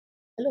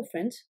Hello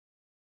friends,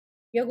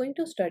 we are going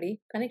to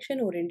study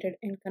connection-oriented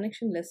and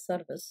connectionless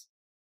service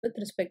with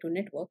respect to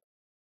network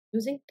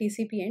using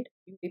TCP and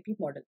UDP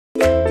model.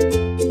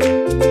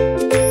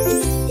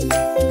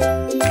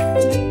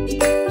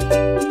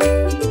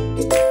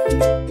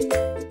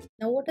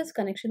 Now what is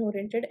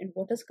connection-oriented and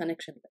what is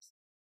connectionless?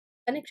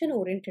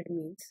 Connection-oriented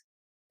means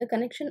the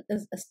connection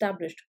is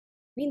established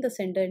between the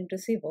sender and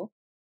receiver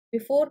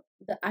before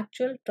the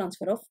actual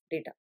transfer of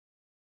data.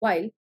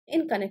 While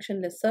in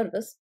connectionless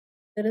service,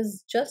 there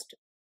is just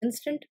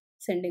instant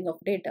sending of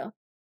data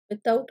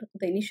without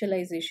the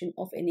initialization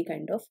of any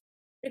kind of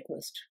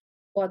request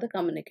for the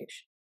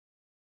communication.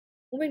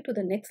 Moving to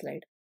the next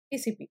slide,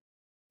 TCP.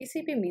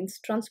 TCP means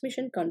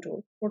Transmission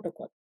Control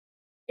Protocol.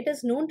 It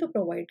is known to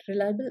provide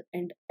reliable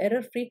and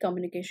error-free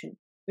communication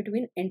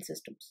between end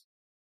systems.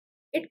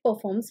 It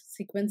performs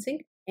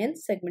sequencing and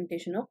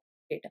segmentation of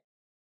data.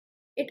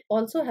 It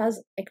also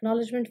has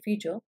acknowledgement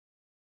feature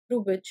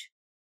through which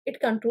it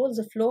controls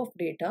the flow of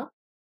data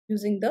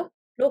using the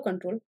flow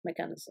control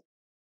mechanism.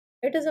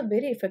 It is a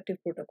very effective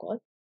protocol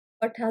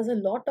but has a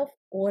lot of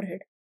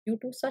overhead due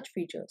to such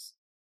features.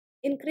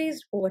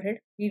 Increased overhead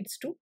leads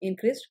to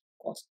increased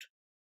cost.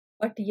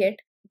 But yet,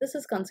 this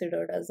is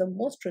considered as the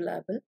most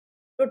reliable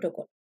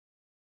protocol.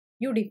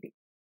 UDP,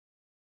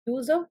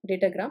 User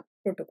Datagram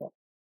Protocol.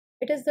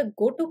 It is the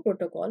go-to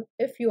protocol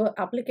if your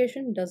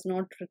application does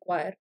not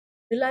require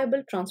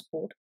reliable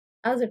transport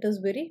as it is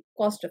very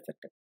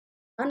cost-effective.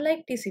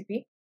 Unlike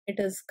TCP, it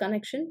is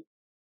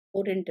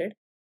connection-oriented.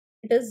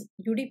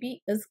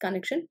 UDP is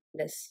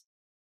connectionless.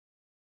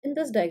 In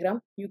this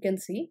diagram, you can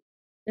see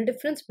the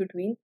difference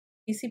between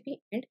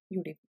TCP and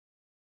UDP.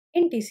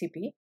 In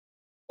TCP,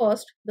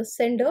 first the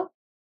sender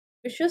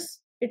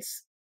expresses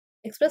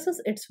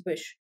its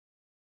wish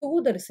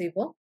to the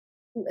receiver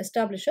to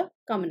establish a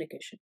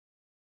communication.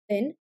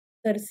 Then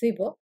the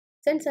receiver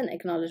sends an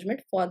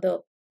acknowledgement for the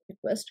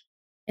request,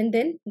 and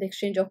then the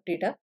exchange of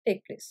data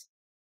takes place.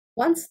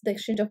 Once the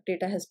exchange of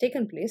data has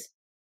taken place,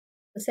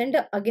 the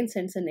sender again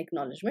sends an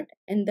acknowledgement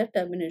and the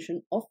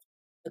termination of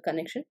the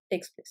connection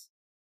takes place.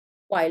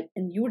 While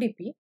in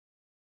UDP,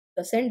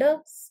 the sender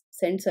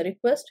sends a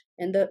request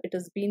and it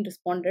is being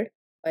responded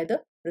by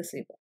the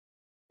receiver.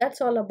 That's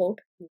all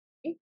about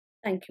UDP.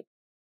 Thank you.